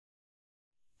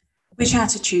Which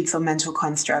attitudes or mental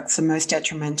constructs are most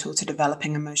detrimental to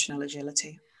developing emotional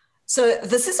agility? So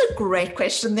this is a great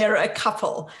question. There are a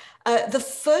couple. The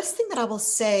first thing that I will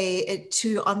say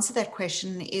to answer that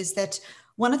question is that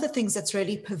one of the things that's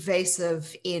really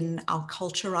pervasive in our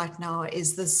culture right now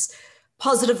is this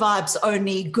positive vibes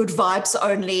only, good vibes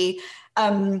only,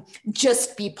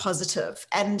 just be positive.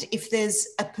 And if there's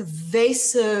a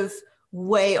pervasive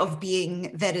way of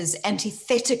being that is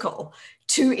antithetical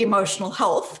to emotional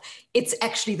health, it's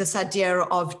actually this idea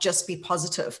of just be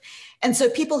positive. And so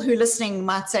people who are listening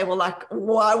might say, well, like,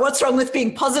 what's wrong with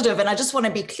being positive? And I just want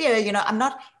to be clear, I'm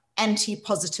not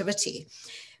anti-positivity.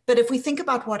 But if we think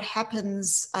about what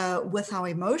happens with our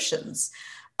emotions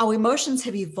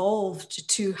have evolved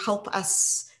to help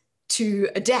us to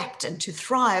adapt and to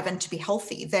thrive and to be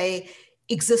healthy. They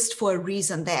exist for a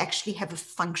reason. They actually have a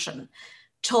function.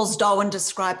 Charles Darwin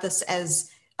described this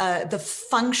as the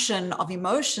function of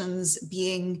emotions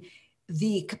being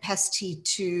the capacity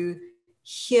to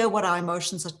hear what our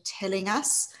emotions are telling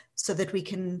us so that we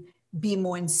can be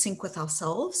more in sync with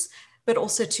ourselves, but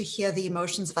also to hear the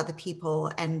emotions of other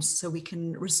people and so we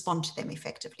can respond to them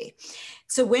effectively.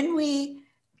 So when we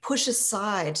push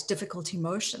aside difficult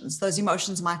emotions, those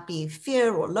emotions might be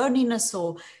fear or loneliness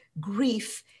or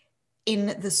grief,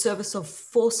 in the service of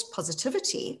forced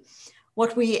positivity,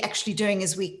 what we're actually doing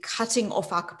is we're cutting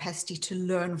off our capacity to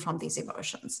learn from these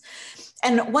emotions.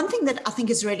 And one thing that I think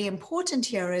is really important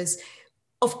here is,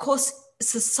 of course,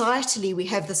 societally, we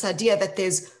have this idea that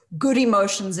there's good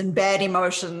emotions and bad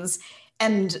emotions,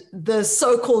 and the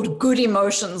so-called good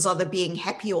emotions are the being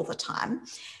happy all the time.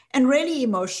 And really,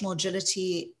 emotional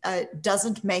agility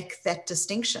doesn't make that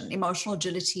distinction. Emotional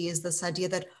agility is this idea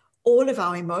that all of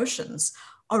our emotions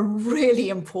are really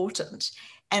important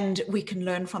and we can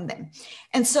learn from them.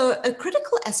 And so a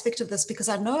critical aspect of this, because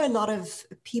I know a lot of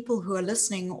people who are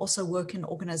listening also work in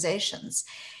organizations.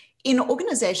 In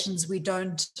organizations, we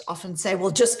don't often say,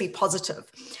 well, just be positive.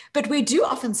 But we do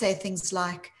often say things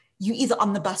like, you either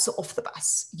on the bus or off the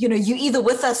bus. You either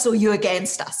with us or you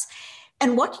against us.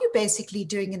 And what you're basically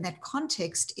doing in that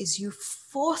context is you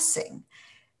forcing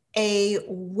a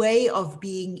way of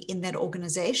being in that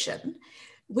organization,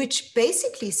 which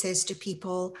basically says to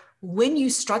people, when you're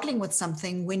struggling with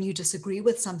something, when you disagree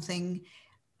with something,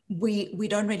 we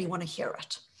don't really want to hear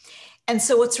it. And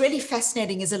so what's really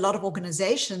fascinating is a lot of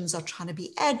organizations are trying to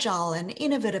be agile and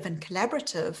innovative and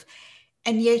collaborative,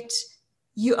 and yet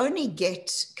you only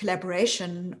get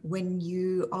collaboration when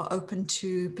you are open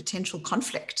to potential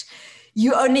conflict.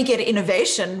 You only get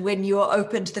innovation when you are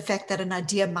open to the fact that an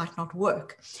idea might not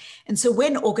work. And so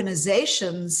when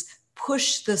organizations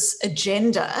push this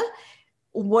agenda,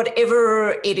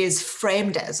 whatever it is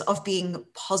framed as, of being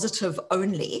positive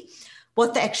only,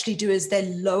 what they actually do is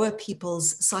they lower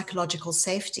people's psychological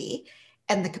safety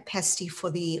and the capacity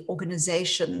for the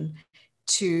organization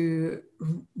to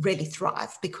really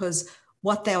thrive, because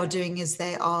what they are doing is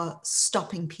they are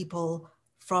stopping people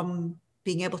from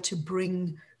being able to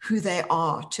bring who they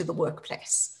are to the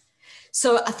workplace.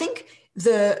 So I think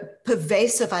the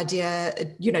pervasive idea,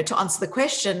 to answer the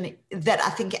question, that I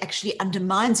think actually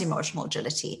undermines emotional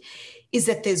agility is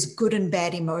that there's good and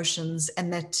bad emotions,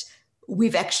 and that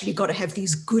we've actually got to have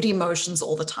these good emotions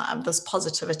all the time, this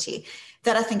positivity.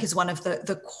 That I think is one of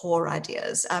the core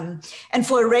ideas. And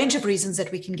for a range of reasons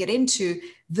that we can get into,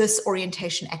 this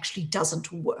orientation actually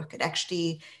doesn't work. It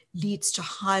actually leads to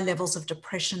high levels of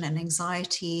depression and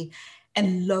anxiety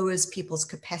and lowers people's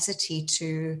capacity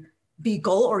to be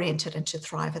goal-oriented and to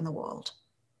thrive in the world.